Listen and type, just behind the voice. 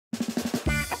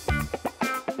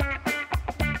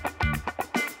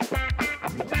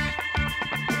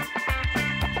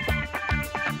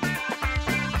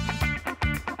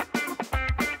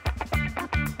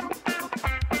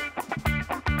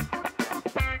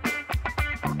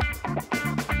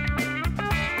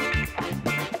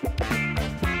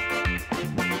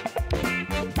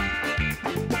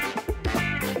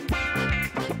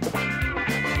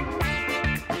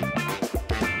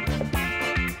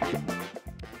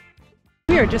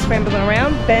We are just rambling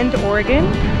around Bend, Oregon.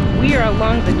 We are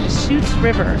along the Deschutes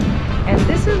River, and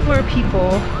this is where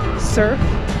people surf,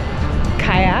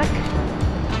 kayak,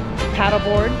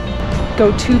 paddleboard,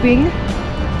 go tubing.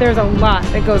 There's a lot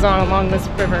that goes on along this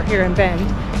river here in Bend.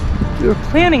 We were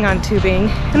planning on tubing,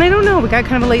 and I don't know, we got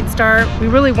kind of a late start. We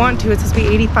really want to. It's supposed to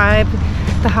be 85,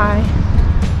 the high.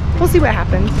 We'll see what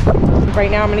happens.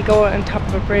 Right now I'm gonna go on top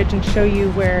of a bridge and show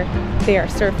you where they are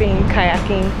surfing,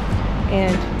 kayaking,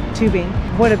 and tubing.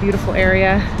 What a beautiful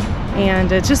area. And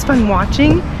it's just fun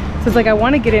watching. So it's like I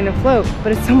want to get in and float,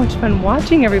 but it's so much fun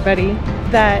watching everybody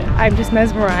that I'm just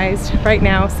mesmerized right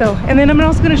now. So, and then I'm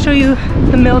also going to show you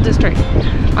the Mill District.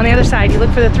 On the other side, you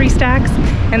look for the 3 stacks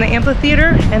and the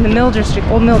amphitheater, and the Mill District,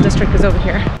 Old Mill District, is over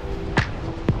here.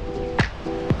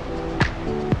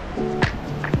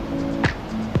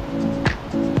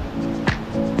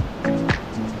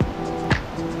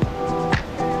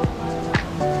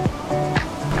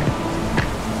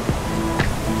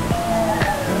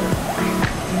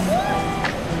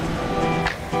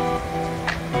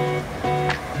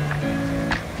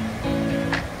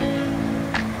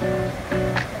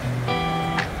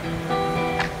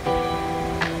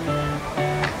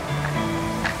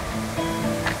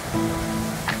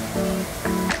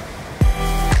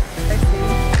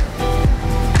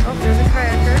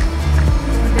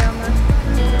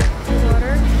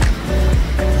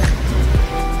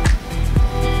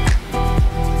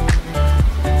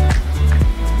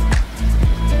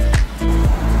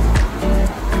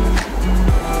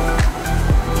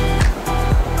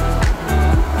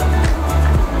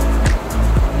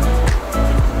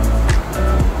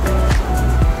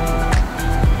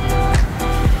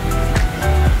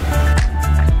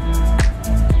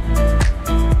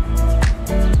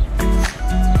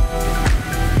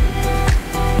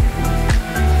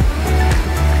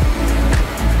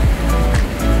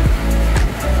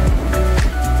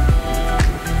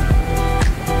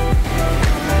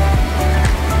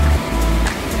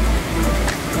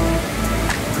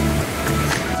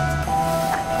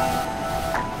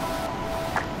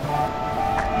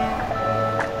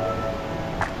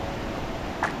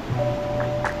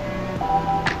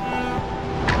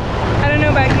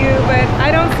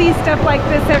 Stuff like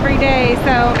this every day,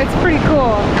 so it's pretty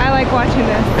cool. I like watching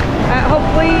this.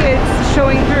 Hopefully it's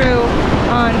showing through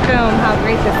on film how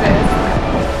great this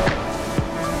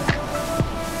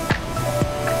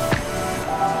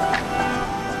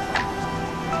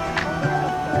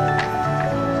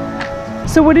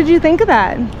is. So what did you think of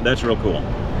that? That's real cool.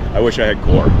 I wish I had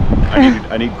core.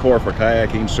 I need core for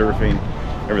kayaking, surfing,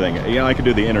 everything. You know, I could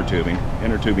do the inner tubing.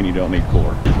 Inner tubing, you don't need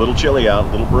core. A little chilly out,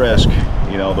 a little brisk.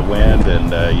 You know, the wind,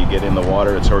 and you get in the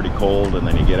water, it's already cold, and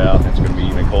then you get out and it's going to be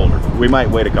even colder. We might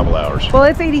wait a couple hours. Well,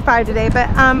 it's 85 today, but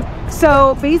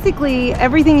so basically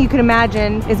everything you can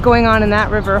imagine is going on in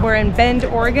that river. We're in Bend,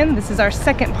 Oregon. This is our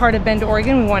second part of Bend,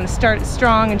 Oregon. We want to start it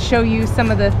strong and show you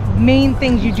some of the main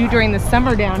things you do during the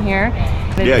summer down here.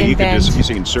 Yeah, you can just be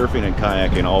seeing surfing and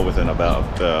kayaking all within about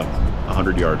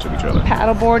 100 yards of each other.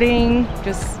 Paddleboarding,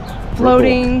 just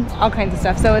floating, cool. All kinds of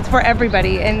stuff. So it's for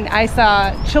everybody. And I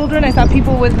saw children, I saw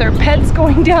people with their pets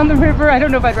going down the river. I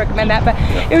don't know if I'd recommend that, but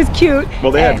yeah. It was cute.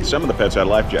 Well, they had, some of the pets had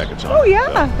life jackets on. Oh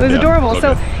yeah, so, it was adorable. Okay.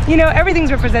 So, you know,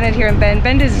 everything's represented here in Bend.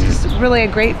 Bend is just really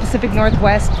a great Pacific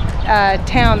Northwest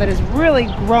town that has really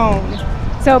grown.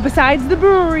 So besides the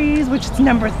breweries, which is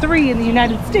number 3 in the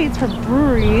United States for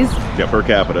breweries. Yeah, per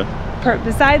capita.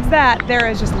 Besides that, there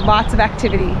is just lots of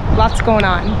activity, lots going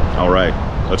on. All right,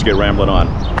 let's get rambling on.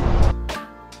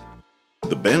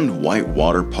 The Bend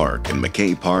Whitewater Park and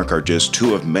McKay Park are just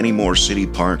 2 of many more city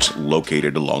parks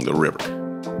located along the river.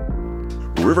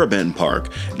 Riverbend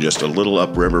Park, just a little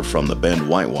upriver from the Bend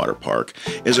Whitewater Park,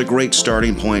 is a great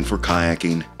starting point for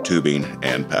kayaking, tubing,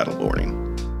 and paddleboarding.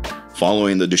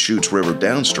 Following the Deschutes River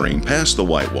downstream past the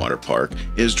Whitewater Park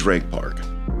is Drake Park.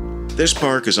 This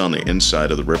park is on the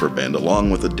inside of the river bend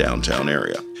along with the downtown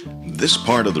area. This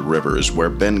part of the river is where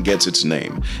Bend gets its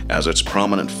name, as its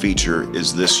prominent feature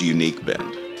is this unique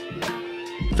bend.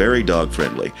 Very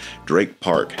dog-friendly, Drake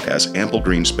Park has ample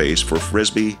green space for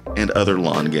frisbee and other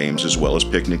lawn games, as well as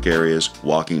picnic areas,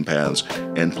 walking paths,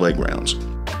 and playgrounds.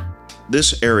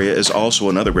 This area is also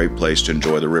another great place to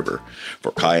enjoy the river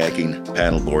for kayaking,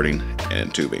 paddleboarding,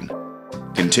 and tubing.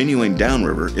 Continuing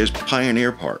downriver is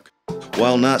Pioneer Park.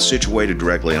 While not situated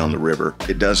directly on the river,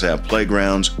 it does have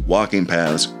playgrounds, walking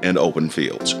paths, and open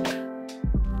fields.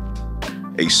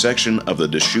 A section of the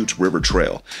Deschutes River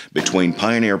Trail between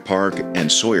Pioneer Park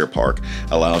and Sawyer Park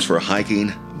allows for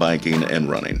hiking, biking, and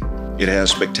running. It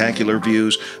has spectacular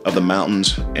views of the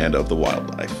mountains and of the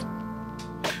wildlife.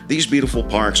 These beautiful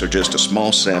parks are just a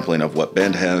small sampling of what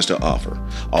Bend has to offer.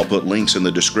 I'll put links in the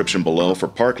description below for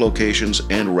park locations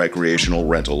and recreational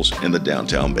rentals in the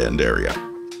downtown Bend area.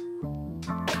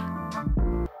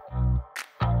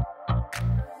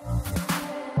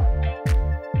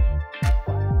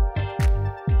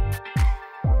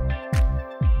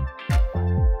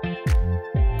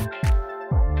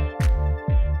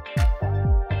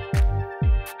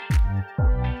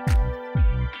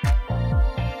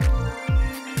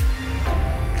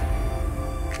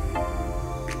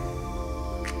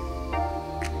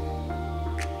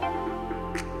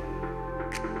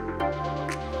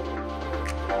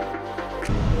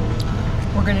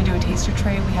 We're going to do a taster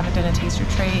tray. We haven't done a taster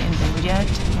tray in Bend yet,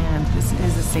 and this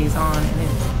is a Saison, and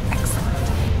it's excellent.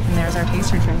 And there's our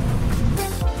taster tray.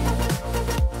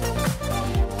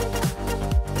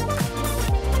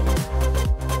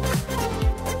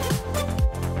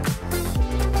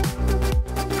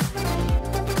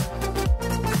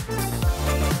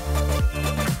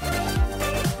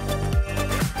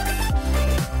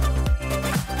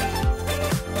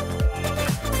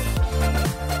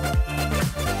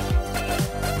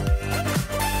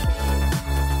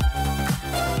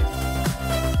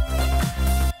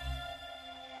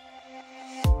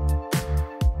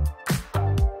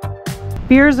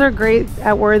 Beers are great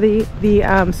at Worthy.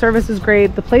 The service is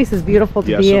great. The place is beautiful to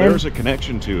be in. Yeah, so there's a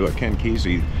connection to Ken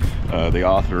Kesey, the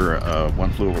author of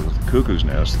One Flew Over the Cuckoo's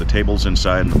Nest. The tables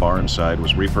inside and the bar inside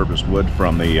was repurposed wood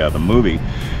from the movie,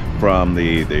 from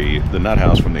the nut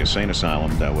house from the insane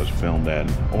asylum that was filmed in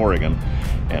Oregon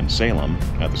and Salem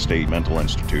at the State Mental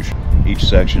Institution. Each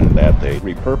section that they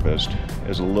repurposed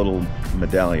is a little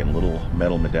medallion, little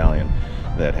metal medallion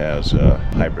that has a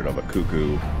hybrid of a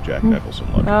cuckoo, Jack Nicholson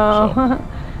looking. Oh.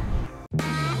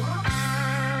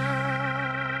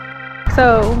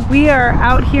 So we are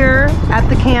out here at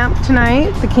the camp tonight,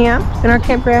 in our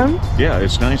campground. Yeah,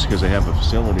 it's nice because they have a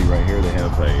facility right here. They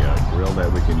have a grill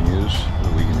that we can use.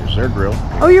 We can use their grill.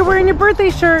 Oh, you're wearing your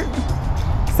birthday shirt.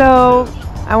 So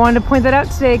I wanted to point that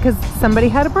out today because somebody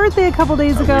had a birthday a couple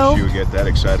days ago. I wish you would get that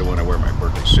excited when I wear my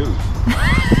birthday suit.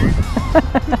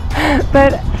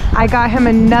 But I got him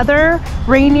another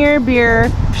Rainier Beer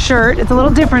shirt. It's a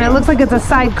little different. It looks like it's a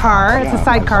sidecar. It's a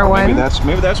sidecar one.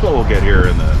 Maybe that's what we'll get here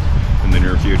in the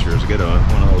near future, is get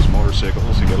one of those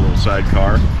motorcycles and get a little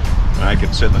sidecar. And I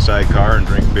can sit in the sidecar and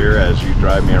drink beer as you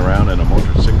drive me around in a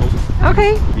motorcycle.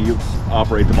 Okay. You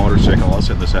operate the motorcycle, I'll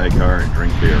sit in the sidecar and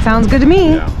drink beer. Sounds good to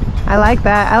me. Yeah. I like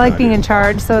that. I like being in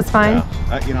charge, so it's fine.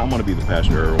 Yeah. You know, I'm going to be the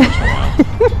passenger every once in a while.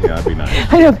 Yeah, that'd be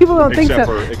nice. I know, people don't think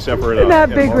so. Except for that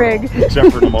big rig.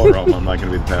 Except for the motorhome, I'm not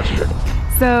going to be the passenger.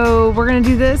 So we're going to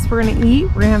do this. We're going to eat.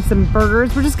 We're going to have some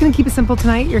burgers. We're just going to keep it simple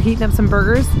tonight. You're heating up some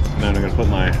burgers. And then I'm going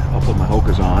to I'll put my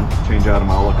Hokas on, change out of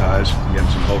my Olakais, get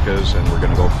some Hokas, and we're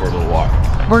going to go for a little walk.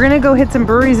 We're going to go hit some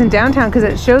breweries in downtown because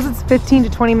it shows it's 15 to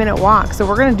 20 minute walk. So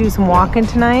we're going to do some walking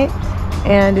tonight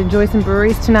and enjoy some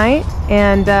breweries tonight.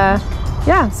 And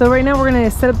yeah, so right now we're going to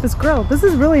set up this grill. This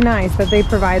is really nice that they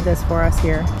provide this for us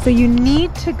here. So you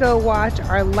need to go watch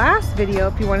our last video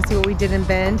if you want to see what we did in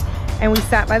Bend. And we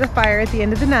sat by the fire at the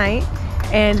end of the night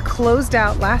and closed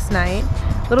out last night.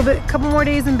 A couple more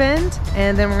days in Bend,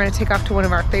 and then we're going to take off to one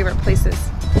of our favorite places.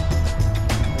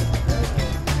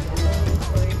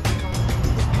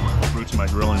 Fruits of my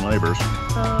grilling labors.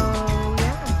 Oh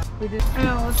yeah, we did.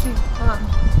 Oh, let's see. Hold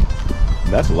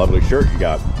on. That's a lovely shirt you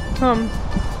got.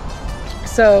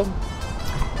 So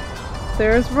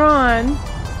there's Ron,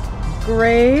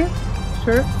 gray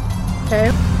shirt.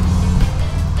 Okay.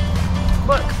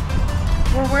 Look.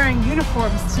 We're wearing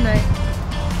uniforms tonight.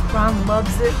 Ron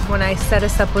loves it when I set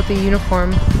us up with a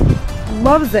uniform.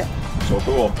 Loves it. So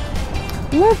cool.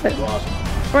 Love it. That's awesome.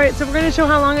 All right, so we're going to show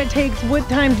how long it takes. What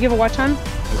time do you have a watch on?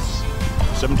 It's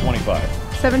 7:25.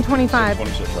 7:25.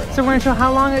 7:26 right now. So we're going to show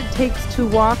how long it takes to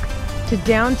walk to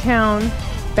downtown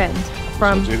Bend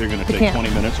from so it's either going to take camp. 20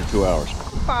 minutes or 2 hours.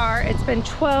 So far, it's been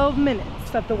 12 minutes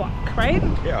of the walk, right?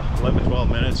 Yeah, 11, 12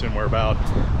 minutes, and we're about,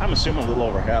 I'm assuming, a little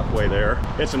over halfway there.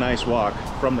 It's a nice walk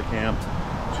from the camp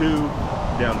to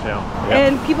downtown. Yep.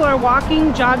 And people are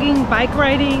walking, jogging, bike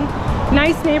riding.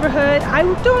 Nice neighborhood. I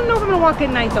don't know if I'm gonna walk at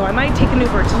night though. I might take an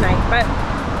Uber tonight, but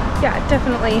yeah,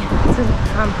 definitely.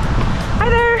 Hi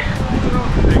there.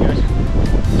 Hey guys.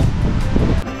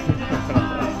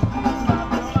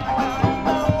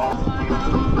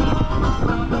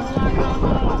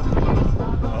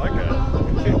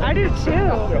 I do too.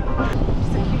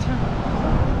 Just a cute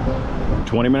town.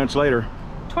 20 minutes later.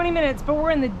 20 minutes, but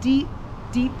we're in the deep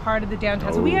part of the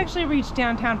downtown. So we actually reached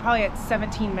downtown probably at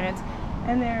 17 minutes.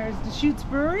 And there's Deschutes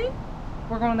Brewery.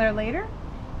 We're going there later.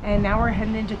 And now we're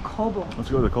heading into Cobalt. Let's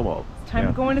go to the Cobalt. It's time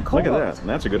to go into Cobalt. Look at that. And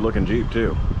that's a good looking Jeep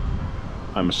too.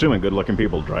 I'm assuming good looking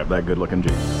people drive that good looking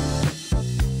Jeep.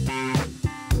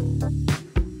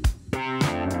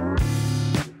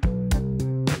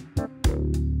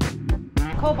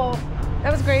 Cobalt.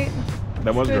 That was great.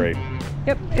 That was great.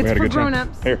 Yep, it's for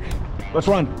grown-ups. Here, let's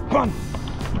run. Come on.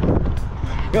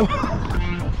 Go.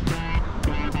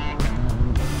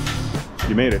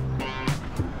 You made it.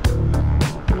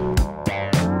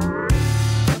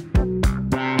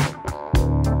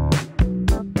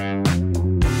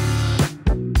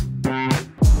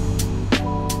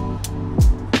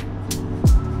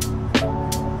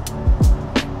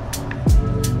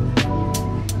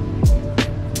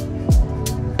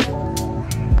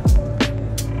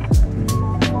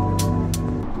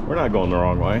 We're not going the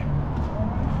wrong way.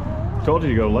 Told you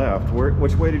to go left.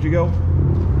 Which way did you go?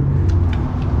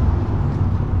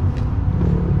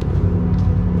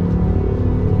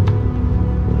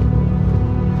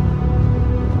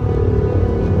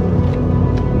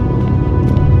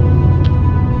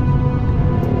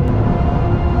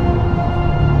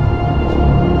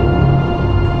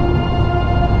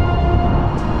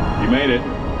 You made it.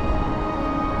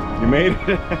 You made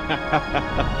it.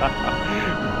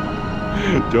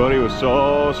 Jodi was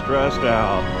so stressed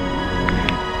out.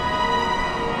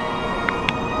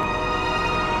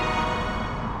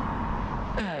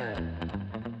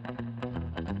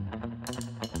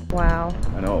 Wow.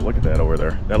 I know, look at that over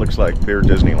there. That looks like Beer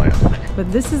Disneyland.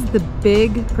 But this is the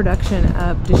big production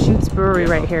of Deschutes Brewery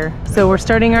right here. So we're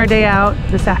starting our day out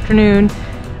this afternoon.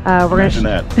 Imagine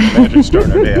that. Imagine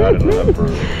starting our day out in another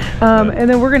brewery. And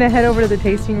then we're gonna head over to the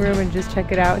tasting room and just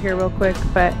check it out here real quick.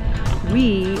 But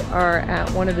we are at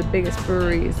one of the biggest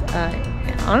breweries,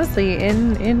 honestly,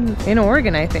 in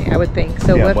Oregon. I would think.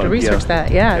 So we'll have to research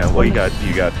that. Yeah. Well, you got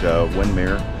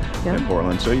Windmere in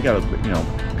Portland, so you got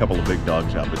a couple of big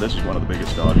dogs out, but this is one of the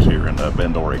biggest dogs here in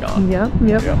Bend, Oregon.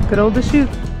 Yep. Good old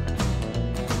Deschutes.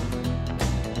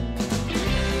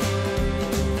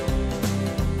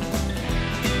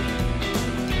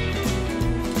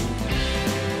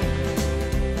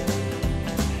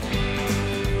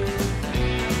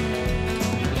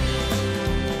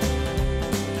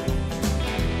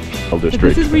 But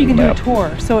this is where you can do a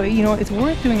tour. So, it's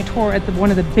worth doing a tour at one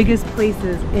of the biggest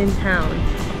places in town.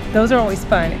 Those are always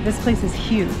fun. This place is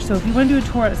huge. So if you want to do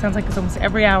a tour, it sounds like it's almost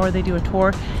every hour they do a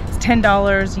tour. It's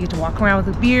 $10. You get to walk around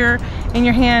with a beer in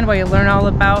your hand while you learn all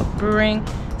about brewing.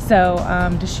 So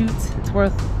Deschutes, it's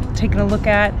worth taking a look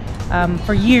at.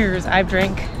 For years, I've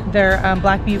drank their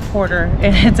Black Butte Porter,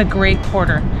 and it's a great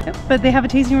porter. But they have a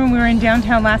tasting room. We were in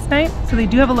downtown last night, so they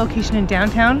do have a location in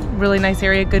downtown. Really nice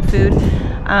area, good food.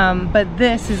 But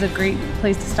this is a great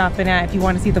place to stop in at if you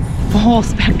want to see the full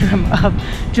spectrum of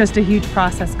just a huge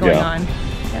process going on.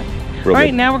 Yeah. All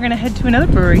right, now we're going to head to another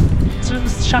brewery.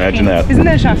 It's shocking. Imagine that. Isn't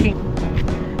that shocking?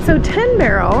 So 10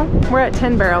 Barrel, we're at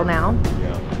 10 Barrel now.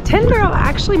 10 Barrel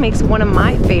actually makes one of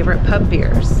my favorite pub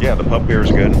beers. Yeah, the pub beer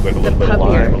is good with a little bit of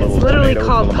lime, a little it's literally tomato,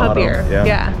 called pub beer.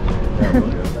 Yeah.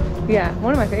 Yeah,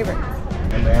 one of my favorites.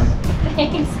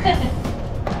 Thanks.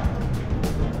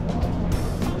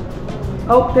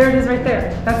 Oh, there it is right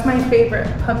there. That's my favorite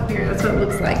pub beer. That's what it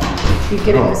looks like. You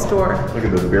get it in the store. Look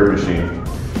at the beer machine.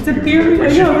 It's a beer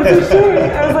machine. I know, it's so cool.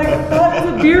 I was like, that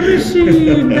is a beer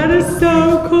machine. That is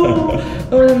so cool.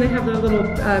 Oh, and then they have their little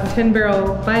 10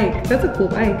 Barrel bike. That's a cool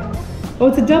bike. Oh,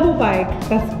 it's a double bike.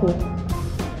 That's cool.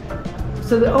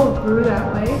 So, brew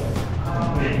that way.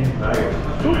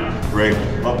 Great.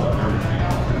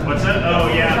 What's that? Oh,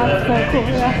 yeah. That's so cool,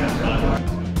 yeah.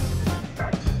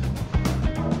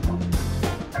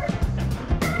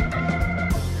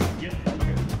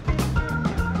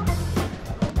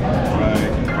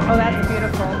 Oh, that's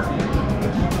beautiful.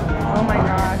 Oh my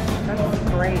gosh, that's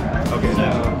great. Okay, so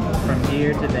from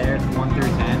here to there, it's 1 through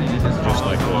 10, and it just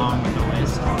like along with the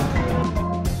list.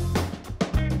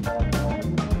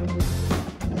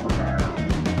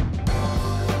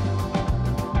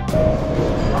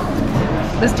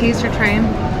 This taster tray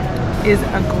is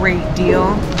a great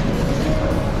deal.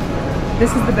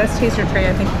 This is the best taster tray,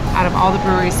 I think, out of all the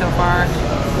breweries so far.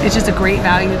 It's just a great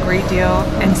value, a great deal,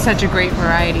 and such a great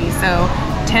variety. So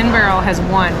 10 Barrel has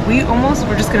won. We almost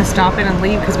were just gonna stop in and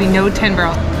leave because we know 10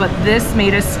 Barrel, but this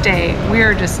made us stay. We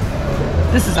are just,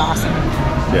 this is awesome.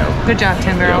 Yeah. Good job,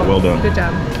 10 Barrel. Yeah, well done. Good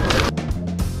job.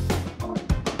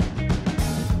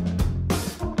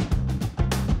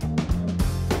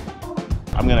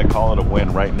 I'm gonna call it a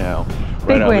win right now.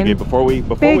 Big win. Before we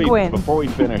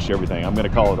finish everything, I'm gonna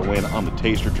call it a win on the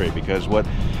taster tray, because what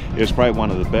is probably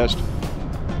one of the best,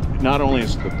 not only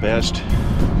is it the best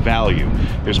value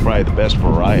is probably the best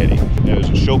variety. It was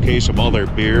a showcase of all their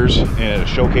beers and a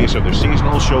showcase of their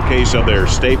seasonal, showcase of their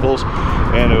staples,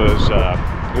 and it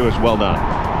was well done.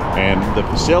 And the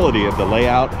facility of the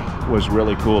layout was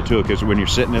really cool too, because when you're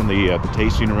sitting in the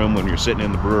tasting room, when you're sitting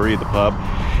in the brewery, the pub,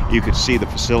 you could see the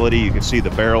facility, you could see the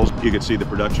barrels, you could see the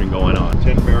production going on.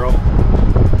 10 barrel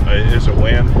is a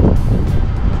win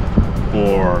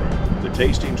for the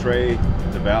tasting tray,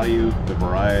 the value, the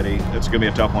variety. It's gonna be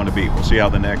a tough one to beat. We'll see how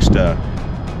the next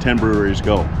 10 breweries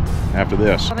go after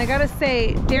this. And I gotta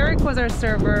say, Derek was our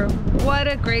server. What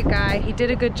a great guy. He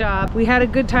did a good job. We had a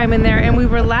good time in there and we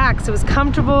relaxed. It was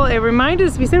comfortable. It reminded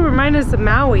us, we said it reminded us of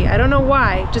Maui. I don't know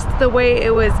why, just the way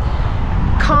it was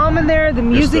calm in there, the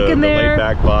music in there, the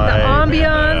laid-back vibe, the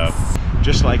ambiance. And,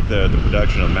 just like the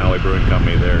production of Maui Brewing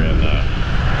Company there in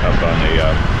up on the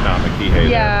Mount McKee.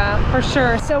 Yeah, for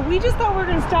sure. So we just thought we were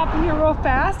gonna stop in here real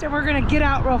fast and we're gonna get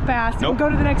out real fast and go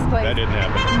to the next place. That didn't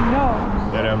happen.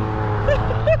 No. That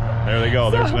happened. There they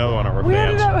go. There's another one of our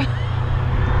fans.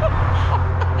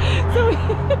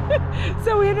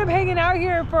 So we ended up hanging out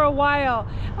here for a while.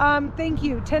 Thank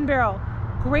you, 10 Barrel.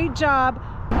 Great job.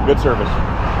 Good service.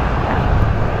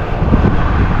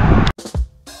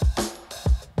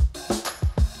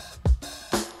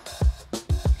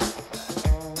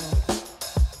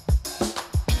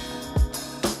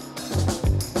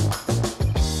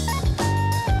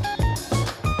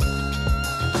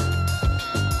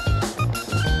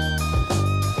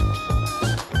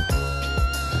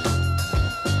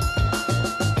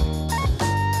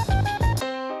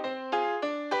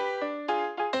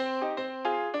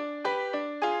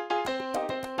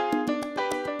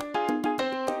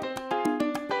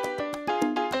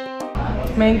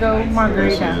 Mango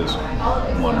margarita. This is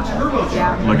wonderful.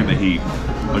 Yeah. Look at the heat.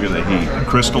 Look at the heat.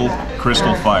 Crystal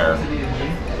fire.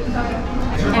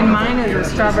 And mine is a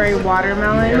strawberry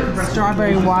watermelon.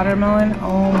 Strawberry watermelon.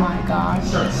 Oh my gosh.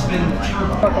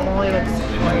 Guacamole looks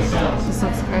great. This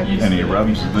looks good. And he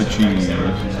rubs the cheese.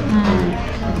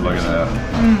 Look at that.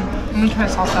 Let me try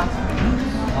salsa.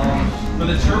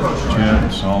 Yeah,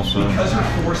 salsa. Because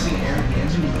you're forcing air in the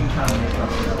engine, you can kind of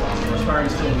inspiring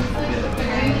still.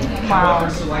 Wow.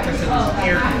 So like I said, there's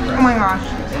air compressor. Oh my gosh.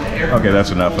 Okay,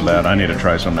 that's enough of that. I need to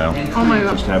try some now. Oh my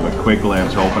gosh. Just have a quick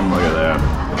glance open. Look at that.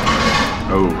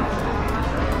 Oh.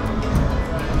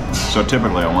 So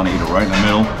typically I want to eat it right in the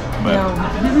middle, but No.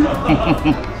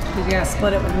 You gotta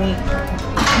split it with meat.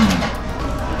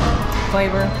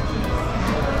 Flavor.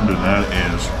 that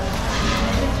is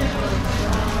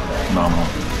phenomenal.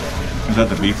 Is that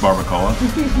the beef barbacoa?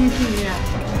 Yeah.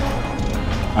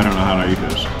 I don't know how to eat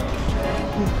this.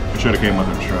 It should have came with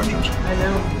instructions. I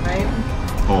know, right?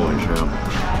 Holy shit.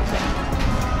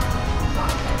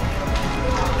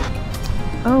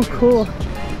 Oh, cool.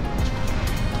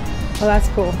 Oh, that's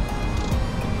cool.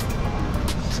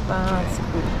 That's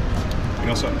cool. You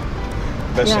know something?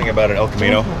 The best thing about an El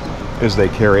Camino is they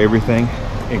carry everything,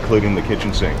 including the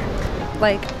kitchen sink.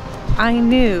 Like, I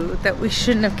knew that we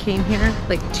shouldn't have came here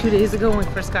like 2 days ago when we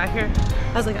first got here.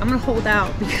 I was like, I'm gonna hold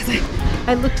out because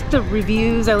I looked at the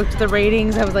reviews, I looked at the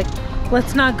ratings, I was like,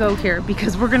 let's not go here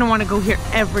because we're gonna wanna go here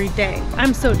every day.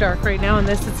 I'm so dark right now in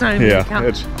this, it's not even gonna count.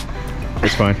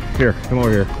 It's fine. Here, come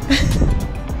over here.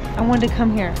 I wanted to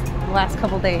come here the last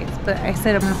couple days, but I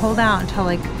said I'm gonna hold out until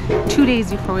like 2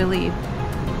 days before we leave.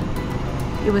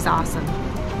 It was awesome.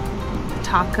 The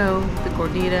taco, the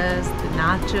gorditas, the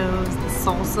nachos, the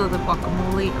salsa, the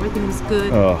guacamole, everything was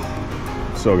good. Oh,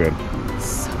 so good.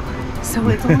 So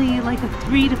it's only like a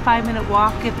 3 to 5 minute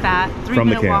walk, if that. 3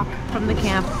 minute walk from the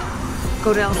camp.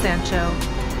 Go to El Sancho.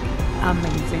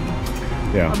 Amazing.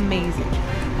 Yeah. Amazing.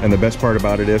 And the best part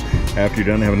about it is, after you're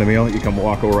done having the meal, you come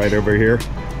walk over right over here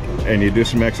and you do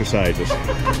some exercises.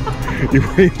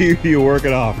 you work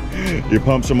it off. You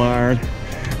pump some iron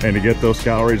and you get those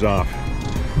calories off.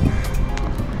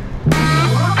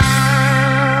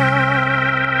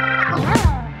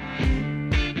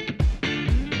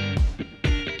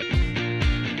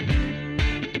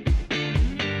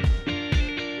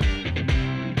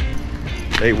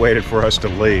 They waited for us to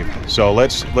leave. So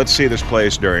let's see this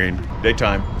place during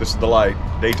daytime. This is the light,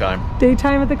 daytime.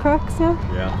 Daytime at the Crux now?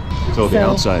 Yeah. So the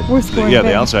outside,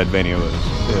 the outside venue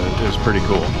is pretty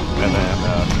cool. And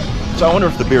then, so I wonder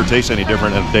if the beer tastes any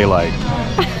different in the daylight.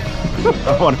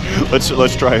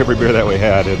 Let's try every beer that we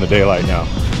had in the daylight now.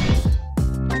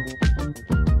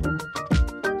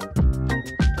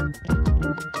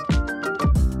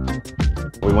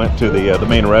 We went to the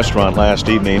main restaurant last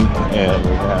evening and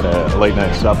we had a late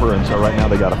night supper, and so right now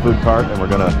they got a food cart and we're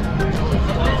gonna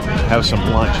have some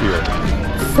lunch here.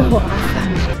 So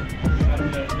awesome.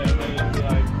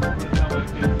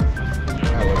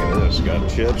 Look at this, got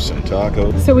chips and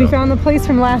tacos. So we found the place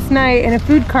from last night in a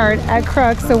food cart at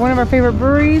Crux. So one of our favorite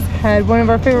breweries had one of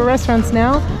our favorite restaurants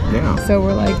now. Yeah. So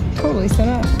we're like totally set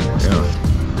up.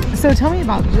 Yeah. So tell me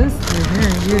about this.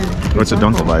 It's a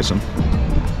Dunkelweizen.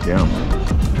 Yeah.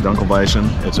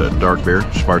 Dunkelweizen. It's a dark beer,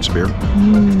 Schwarz beer.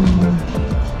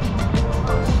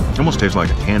 It almost tastes like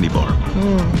a candy bar.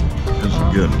 This is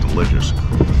good and delicious.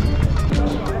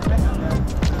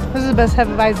 This is the best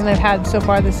Hefeweizen I've had so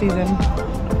far this season.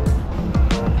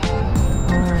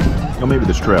 Well, maybe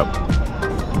this trip.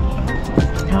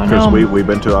 Because we've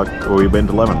been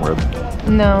to Leavenworth.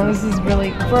 No, this is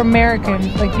really for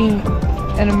American, like being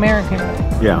an American.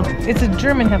 Yeah. It's a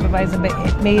German Hefeweizen, but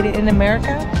it made it in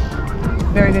America.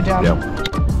 Very good job. Yep.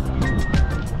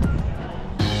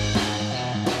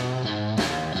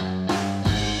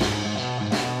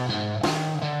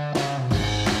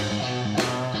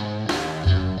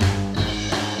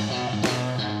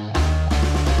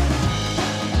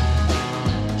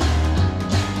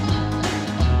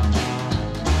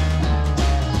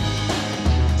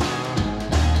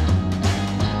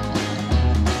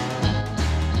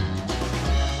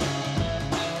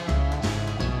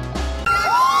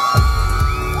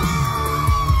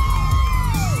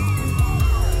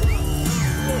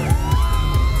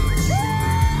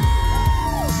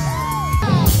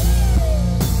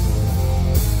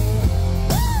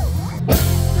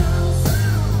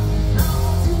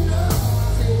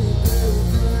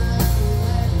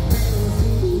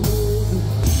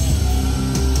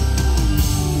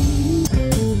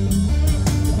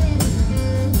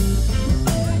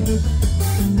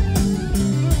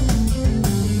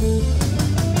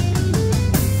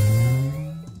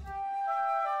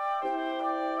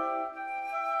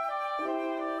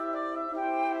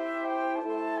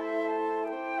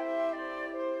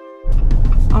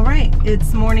 All right,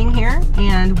 it's morning here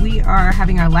and we are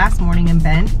having our last morning in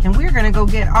Bend and we're gonna go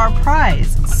get our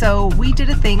prize. So we did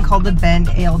a thing called the Bend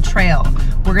Ale Trail.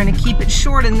 We're gonna keep it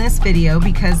short in this video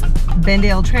because Bend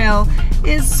Ale Trail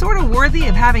is sort of worthy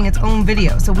of having its own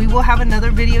video. So we will have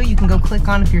another video you can go click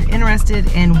on if you're interested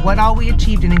in what all we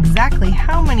achieved and exactly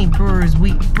how many breweries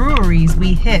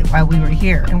we hit while we were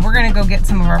here. And we're gonna go get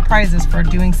some of our prizes for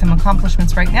doing some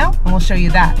accomplishments right now and we'll show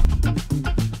you that.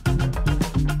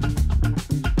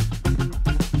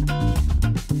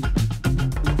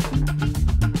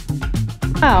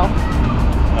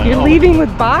 Wow, you're leaving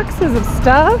with boxes of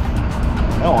stuff?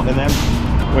 Oh, and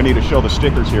then we need to show the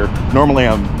stickers here. Normally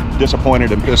I'm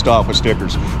disappointed and pissed off with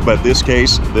stickers, but this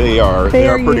case, they are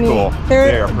pretty cool.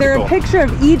 They're a picture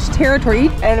of each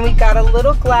territory. And we got a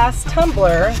little glass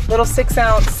tumbler, little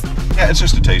 6-ounce. Yeah, it's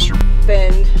just a taster.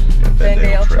 Bend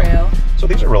Ale Trail. So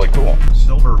these are really cool.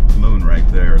 Silver Moon right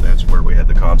there, that's where we had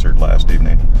the concert last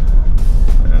evening.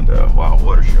 And wow,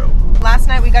 what a show. Last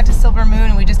night we got to Silver Moon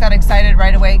and we just got excited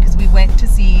right away because we went to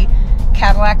see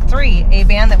Cadillac 3, a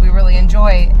band that we really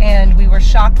enjoy, and we were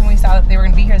shocked when we saw that they were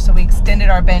going to be here, so we extended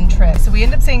our Bend trip. So we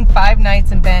ended up staying 5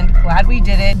 nights in Bend. Glad we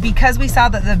did it. Because we saw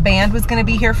that the band was going to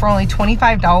be here for only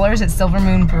 $25 at Silver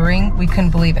Moon Brewing, we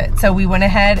couldn't believe it. So we went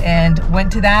ahead and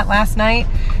went to that last night.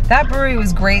 That brewery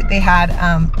was great. They had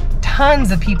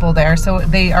tons of people there, so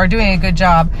they are doing a good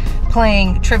job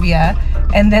playing trivia,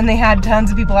 and then they had tons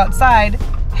of people outside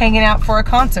hanging out for a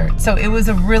concert. So it was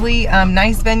a really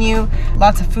nice venue,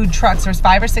 lots of food trucks. There's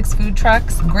 5 or 6 food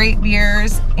trucks, great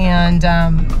beers, and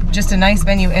just a nice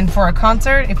venue. And for a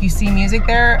concert, if you see music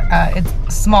there,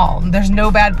 it's small. There's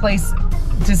no bad place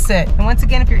to sit. And once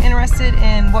again, if you're interested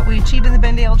in what we achieved in the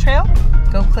Bend Ale Trail,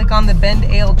 go click on the Bend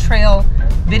Ale Trail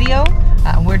video.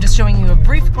 We're just showing you a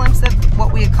brief glimpse of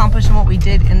what we accomplished and what we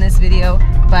did in this video,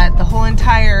 but the whole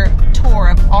entire tour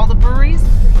of all the breweries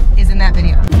is in that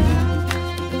video.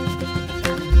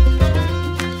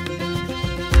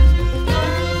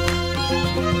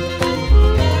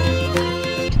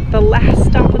 The last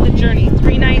stop of the journey,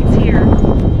 3 nights here.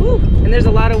 Woo. And there's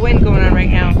a lot of wind going on right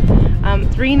now.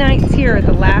 3 nights here at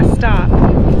the last stop,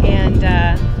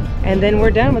 and then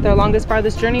we're done with our longest,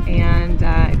 farthest journey. And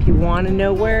if you want to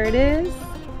know where it is,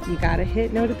 you gotta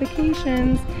hit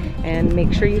notifications and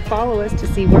make sure you follow us to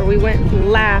see where we went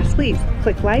last. Please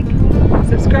click like,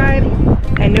 subscribe,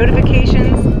 and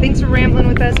notifications. Thanks for rambling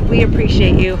with us. We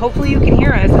appreciate you. Hopefully you can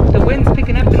hear us. The wind's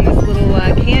picking up in this little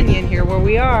canyon here where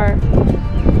we are.